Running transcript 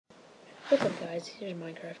What's up guys, here's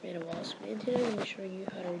Minecraft Man of Wasp, and today I'm going to show you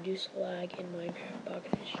how to reduce lag in Minecraft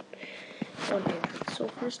Pocket Edition on Android. So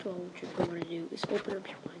first of all, what you're going to do is open up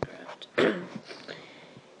your Minecraft.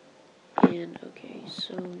 And okay,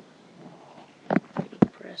 so you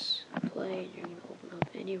press play and you're going to open up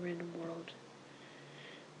any random world.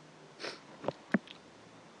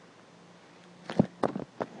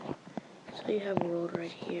 So you have a world right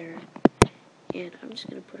here, and I'm just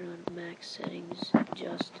going to put it on max settings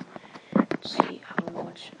just to see how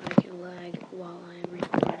much I can lag while I am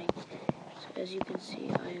recording. So as you can see,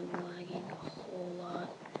 I am lagging a whole lot.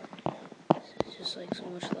 It's just like so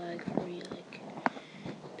much lag for me, like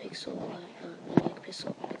pixel lag, not like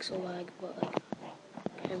pixel lag, but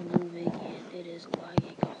like I'm moving and it is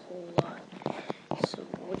lagging a whole lot. So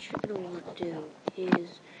what you're going to want to do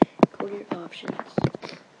is go to your options,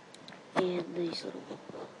 and these little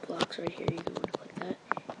blocks right here, you're going to want to click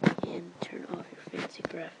that and turn off your fancy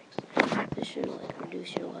graphics. This should like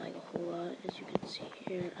reduce your lag a whole lot. As you can see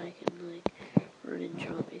here, I can like run and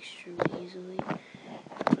jump extremely easily,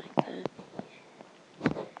 like that.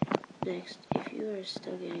 Next, if you are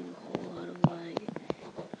still getting a whole lot of lag,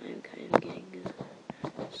 I'm kind of getting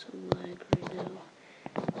some lag right now,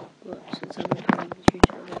 but since I'm recording, you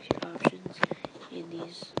turn off your options in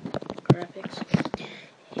these graphics, and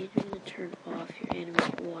you're going to turn off your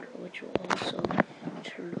animated water, which will also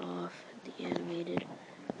turn off the animated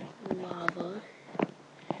lava.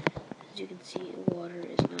 As you can see, water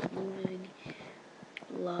is not moving,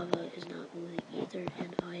 lava is not moving either,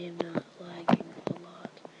 and I am not lagging a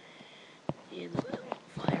lot. And the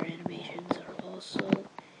fire animations are also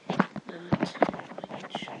not,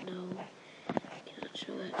 cannot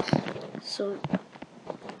show that. So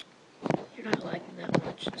you're not lagging that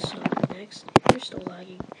much. So next, if you're still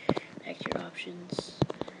lagging, back to your options.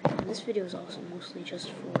 And this video is also mostly just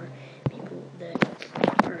for people that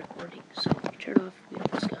are recording. So if you turn off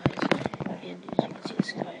beautiful skies, and as you can see, the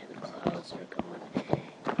sky and the clouds are gone,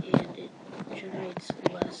 and it generates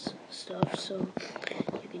less stuff, so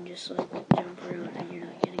you can just like jump around and you're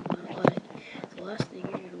not getting a lot of lag. The last thing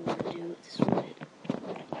you're going to want to do is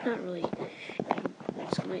not really,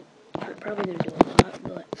 it's probably going to do a lot,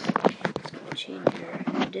 but it's going to change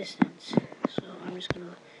your distance. So I'm just going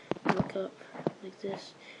to look up like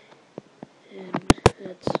this, and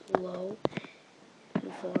that's low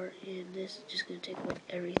and far, and this is just going to take away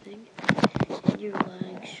everything, and your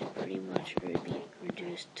lag should pretty much be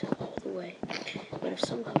reduced to all the way. But if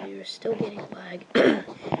somehow you're still getting lag, you're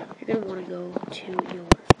going to want to go to your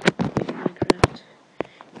Minecraft,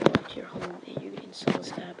 go back to your home, and you're going to install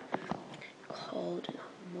this app called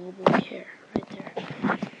Mobile Care right there.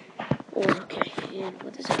 And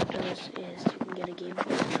what this app does is you can get a game.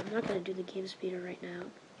 I'm not going to do the game speeder right now.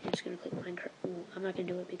 I'm just going to click Minecraft. Well, I'm not going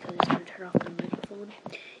to do it because it's going to turn off the microphone.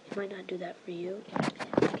 It might not do that for you.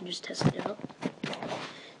 You can just test it out.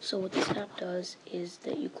 So what this app does is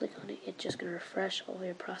that you click on it, it's just going to refresh all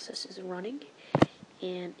your processes running,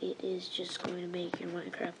 and it is just going to make your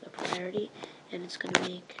Minecraft a priority, and it's going to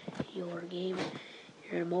make your game,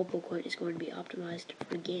 your mobile is going to be optimized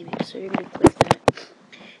for gaming. So you're going to click that,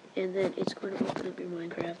 and then it's going to open up your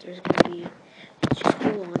Minecraft. There's going to be, it's just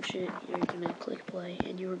going to launch it, you're going to click play,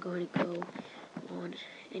 and you are going to go on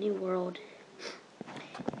any world,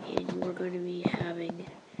 and you are going to be having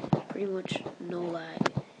pretty much no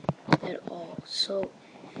lag at all. So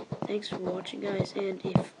thanks for watching, guys, and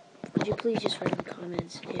would you please just write in the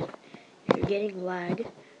comments if you're getting lag,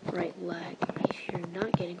 write lag. If you're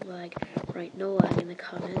not getting lag, write no lag in the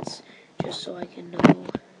comments, just so I can know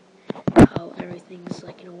how everything's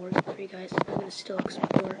like working for you guys. I'm gonna still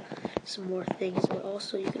explore some more things, but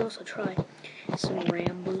also you can also try some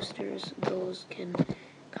RAM boosters. Those can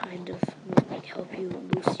kind of like help you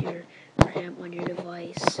boost your RAM on your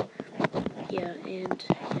device.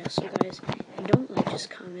 So guys, and don't just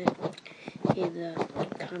comment in the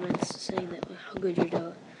comments saying that how good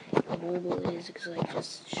your mobile is, because like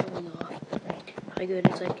just showing off how good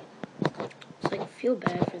it's like feel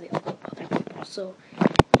bad for the other people. So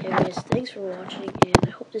yeah guys, thanks for watching, and I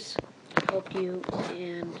hope this helped you,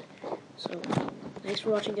 and so thanks for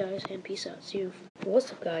watching guys, and peace out. See you.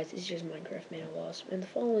 What's up guys, it's just Minecraft Man of Wasp, and the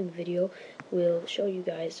following video will show you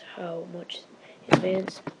guys how much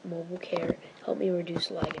advanced mobile care helped me reduce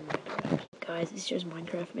lag in Minecraft. Guys, it's just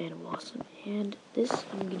Minecraft Man of Wasp, and this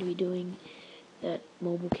I'm going to be doing that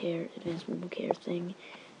mobile care, advanced mobile care thing,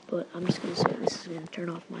 but I'm just going to say this is going to turn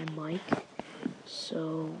off my mic,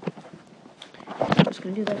 so I'm just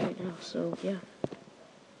going to do that right now. So yeah.